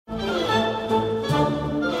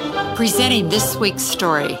Presenting this week's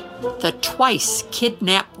story, The Twice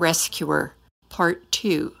Kidnapped Rescuer, Part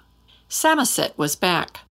 2. Samoset was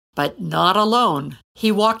back, but not alone.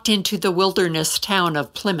 He walked into the wilderness town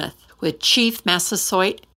of Plymouth with Chief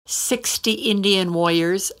Massasoit, 60 Indian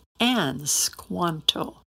warriors, and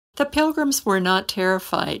Squanto. The Pilgrims were not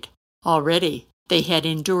terrified. Already, they had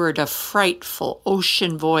endured a frightful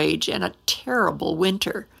ocean voyage and a terrible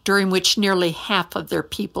winter, during which nearly half of their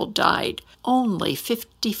people died. Only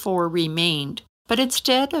 54 remained, but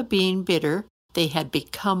instead of being bitter, they had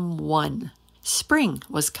become one. Spring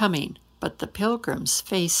was coming, but the Pilgrims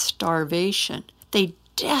faced starvation. They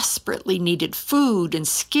desperately needed food and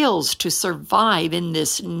skills to survive in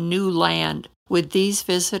this new land. Would these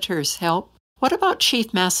visitors help? What about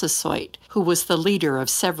Chief Massasoit, who was the leader of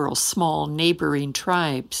several small neighboring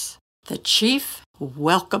tribes? The chief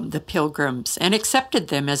welcomed the Pilgrims and accepted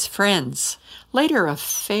them as friends. Later, a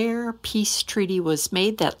fair peace treaty was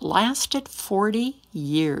made that lasted 40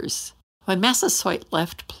 years. When Massasoit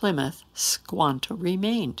left Plymouth, Squanto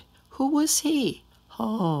remained. Who was he?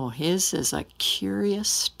 Oh, his is a curious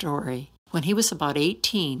story. When he was about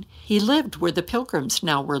 18, he lived where the Pilgrims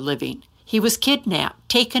now were living. He was kidnapped,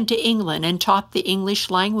 taken to England, and taught the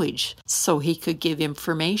English language so he could give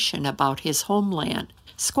information about his homeland.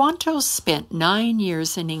 Squanto spent 9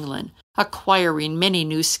 years in England, acquiring many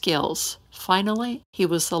new skills. Finally, he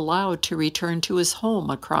was allowed to return to his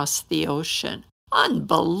home across the ocean.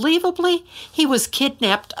 Unbelievably, he was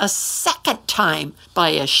kidnapped a second time by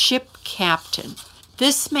a ship captain.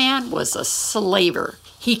 This man was a slaver.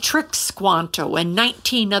 He tricked Squanto and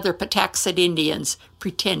 19 other Patuxet Indians,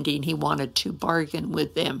 pretending he wanted to bargain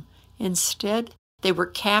with them. Instead, they were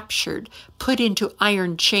captured, put into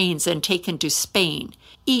iron chains, and taken to Spain.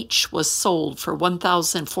 Each was sold for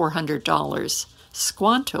 $1,400.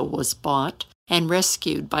 Squanto was bought and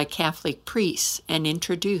rescued by Catholic priests and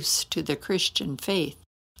introduced to the Christian faith.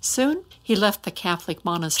 Soon, he left the Catholic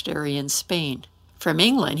monastery in Spain. From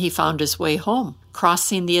England, he found his way home,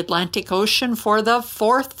 crossing the Atlantic Ocean for the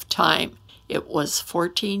 4th time. It was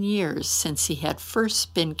 14 years since he had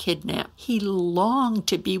first been kidnapped. He longed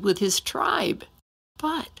to be with his tribe.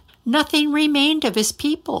 But nothing remained of his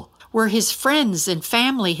people. Where his friends and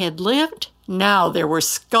family had lived, now there were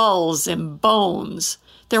skulls and bones.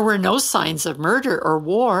 There were no signs of murder or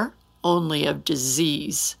war, only of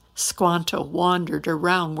disease. Squanto wandered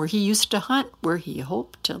around where he used to hunt, where he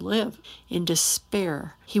hoped to live. In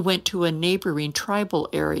despair, he went to a neighboring tribal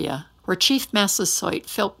area, where Chief Massasoit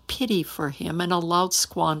felt pity for him and allowed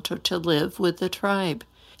Squanto to live with the tribe.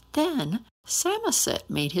 Then Samoset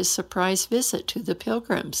made his surprise visit to the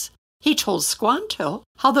Pilgrims. He told Squanto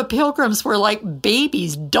how the Pilgrims were like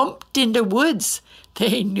babies dumped into woods.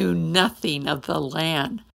 They knew nothing of the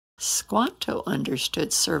land. Squanto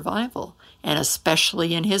understood survival, and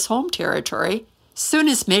especially in his home territory. Soon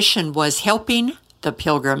his mission was helping the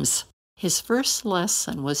Pilgrims. His first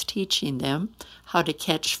lesson was teaching them how to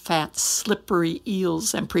catch fat, slippery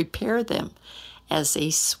eels and prepare them as a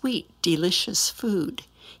sweet, delicious food.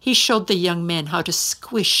 He showed the young men how to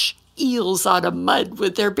squish eels out of mud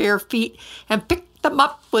with their bare feet and pick them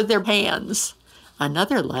up with their hands.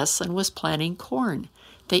 Another lesson was planting corn,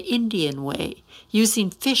 the Indian way, using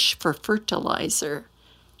fish for fertilizer.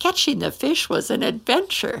 Catching the fish was an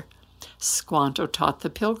adventure. Squanto taught the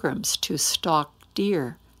Pilgrims to stalk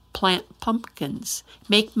deer, plant pumpkins,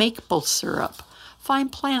 make maple syrup,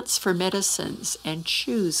 find plants for medicines, and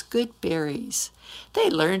choose good berries. They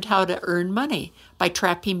learned how to earn money by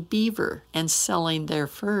trapping beaver and selling their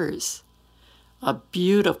furs. A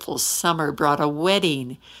beautiful summer brought a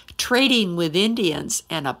wedding, trading with Indians,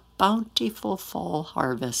 and a bountiful fall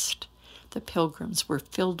harvest. The Pilgrims were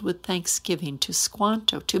filled with thanksgiving to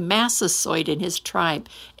Squanto, to Massasoit and his tribe,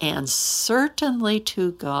 and certainly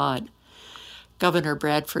to God. Governor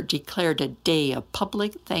Bradford declared a day of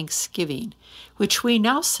public thanksgiving, which we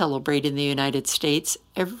now celebrate in the United States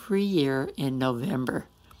every year in November.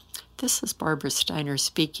 This is Barbara Steiner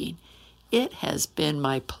speaking. It has been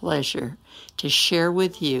my pleasure to share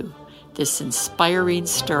with you this inspiring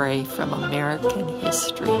story from American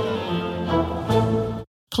history.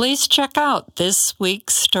 Please check out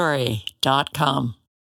thisweekstory.com.